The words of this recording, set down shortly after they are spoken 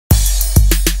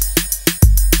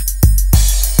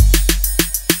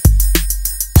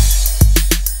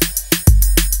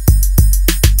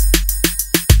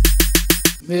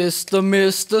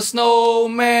Mr.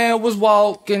 Snowman was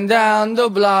walking down the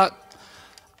block.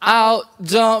 Out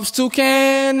jumps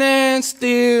Tukan and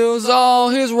steals all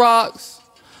his rocks.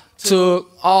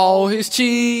 Took all his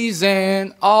cheese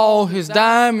and all his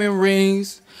diamond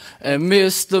rings. And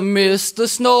Mr.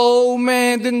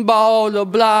 Snowman didn't ball the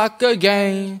block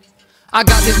again. I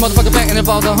got this motherfucker back and it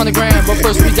involves 100 grand. But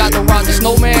first we got to rock the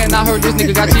Snowman. I heard this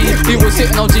nigga got G's. He was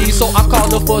sitting on G's, so I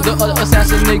called up for the other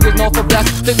assassin niggas known for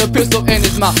blast. Stick the pistol in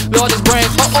his mouth, Lord his brain.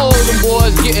 Uh-oh, them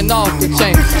boys getting off the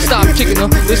chain. Stop kicking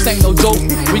them, this ain't no joke.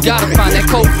 We gotta find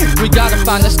that coke, we gotta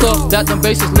find that stuff that them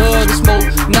bases love to smoke.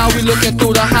 Now we looking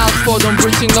through the house for them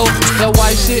breaching low. That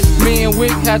white shit, me and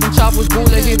Wick had them choppers.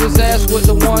 Bootlegg hit his ass with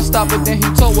the one stopper. Then he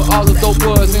told what all the dope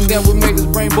was. And then we made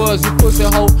his brain buzz, you pussy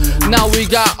hoe. Now we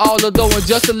got all the dope. And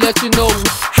just to let you know,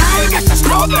 I ain't got the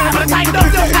Snowman, but I tighten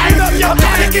up your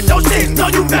body, get those shit, so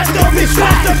you best don't be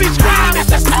scribed. That's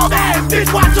the Snowman,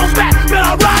 bitch, watch your back,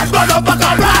 better ride,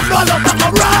 motherfucker, ride, motherfucker,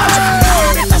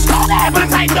 ride. That's the Snowman, but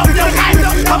I tighten up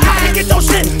your body, get those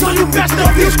shit, so you best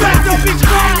don't be scribed.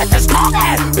 That's the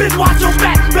Snowman, bitch, watch your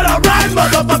back, better ride,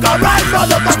 motherfucker, ride,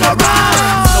 motherfucker,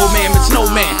 ride.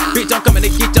 Snowman, bitch, I'm coming to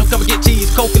get you, I'm coming to get cheese,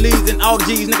 coca leaves, and all the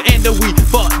G's, nigga, and the weed.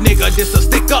 Fuck, nigga, this a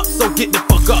stick up, so get the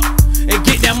fuck up. And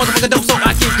get that motherfucker dope so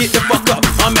I can get the fuck up.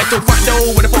 I'm at your front door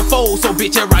with a 4-4, so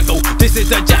bitch, here I go. This is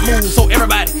the jack move, so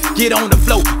everybody get on the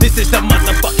floor. This is the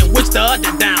motherfucking witcher, the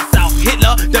down south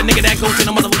Hitler, the nigga that goes to the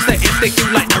motherfucker set and stick you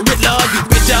like the Riddler. You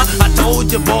bitcher, I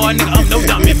told you boy, nigga, I'm no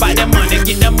dummy. Fight that money,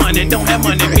 get that money, don't have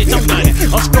money, bitch, I'm done it.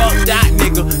 I'm scrubbed out,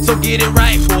 nigga, so get it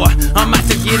right, boy. I'm out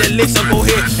to get a lick, so go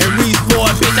ahead and reach for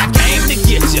it. Bitch, I came to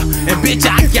get you, and bitch,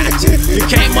 I got you. You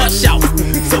came up shout,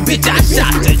 so bitch, I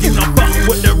shot you. You done fuck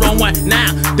with the wrong one.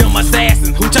 Now, them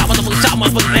assassins who chop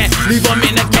motherfuckers ass, leave them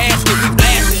in the casket, we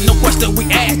blasting, no question we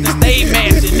asking, stay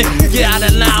mashing, get out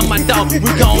of line, my dog,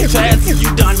 we gon' trash you.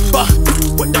 You done fuck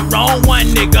with the wrong one,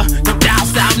 nigga, them down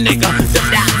south nigga, them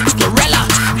down gorilla.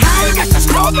 I ain't got the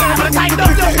Snowman, but I tighten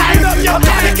up your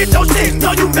body, get those shit,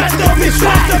 so you best don't be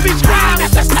scribed.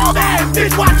 That's the Snowman,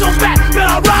 bitch, watch your back,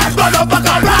 better ride,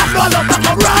 motherfucker, ride,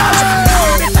 motherfucker, ride.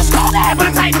 That's the Snowman,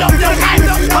 but I tighten up your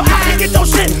body, get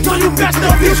those shit, so you best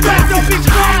don't be scribed.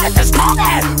 That's the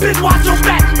Snowman, bitch, watch your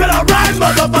back, better ride,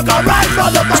 motherfucker, ride,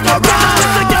 motherfucker, ride.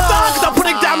 Together, cause I'm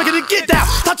putting down, making it get down.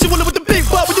 Thought you wanted with the big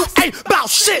butt, but you ain't bout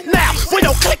shit now. We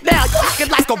don't click now, you acting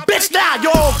like a bitch now.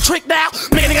 Your old trick now,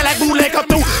 make a nigga like Bootlegg come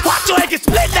through. Watch your head get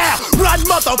split now. Run,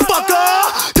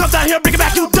 motherfucker. Come down here, bring it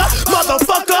back, you duck,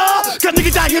 motherfucker. Cause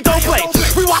niggas down here don't play.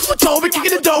 We watch patrol, we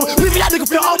kicking the dough. Leave that nigga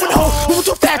feel open hole. Moving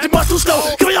too fast, you must too slow.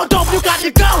 Give me your dope, you got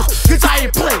to go. Cause I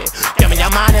ain't playing. Give me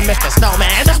your mind and Mr.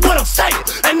 Snowman, that's what I'm saying.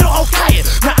 Ain't no okay.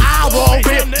 Now I won't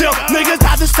rip them niggas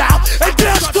out the south. And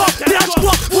they'll squat,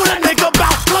 what a nigga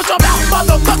about. Close your mouth,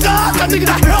 motherfucker. Cause niggas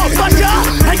out here on punch ya.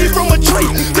 Hanging from a tree,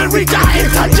 then reach out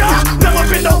and touch ya. Never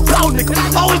been no blow, nigga.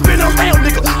 Always been around,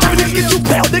 nigga. Every nigga get you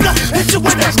pale, nigga. Hit you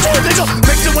with that steel, nigga.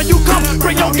 Make sure when you come,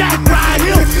 bring your gang right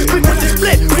here. We put the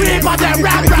split, we ain't about that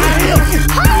rap right here.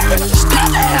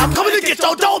 I'm coming to get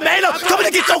your dough, man. I'm coming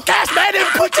to get your cash, man. And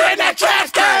put you in that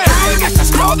trash can. I ain't got the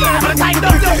Snowman, but I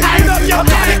tighten up your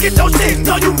body, get those shit,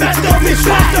 so you best don't be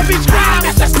scribed.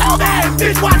 That's the Snowman,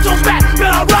 bitch, watch your back,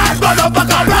 better ride,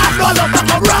 motherfucker, ride,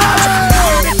 motherfucker,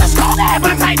 ride. That's the Snowman,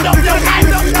 but I tighten up your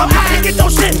body, get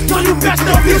those shit, so you best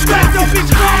don't be scribed.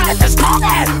 That's the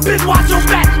Snowman, bitch, watch your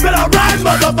back, better ride,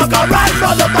 motherfucker, ride,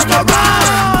 motherfucker,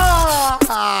 ride.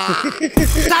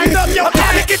 Tighten up your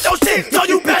body, get those shit, so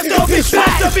you best don't be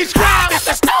scribed. That's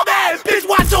the Snowman, bitch,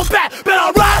 watch your back,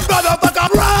 better ride, motherfucker,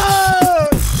 ride.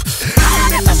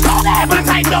 That's the Snowman, but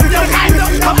I tighten up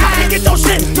your body, get those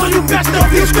shit, so you best don't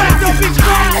be scribed.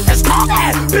 That's the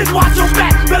Snowman, bitch, watch your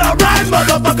back, better ride,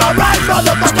 motherfucker, ride,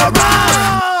 motherfucker, ride.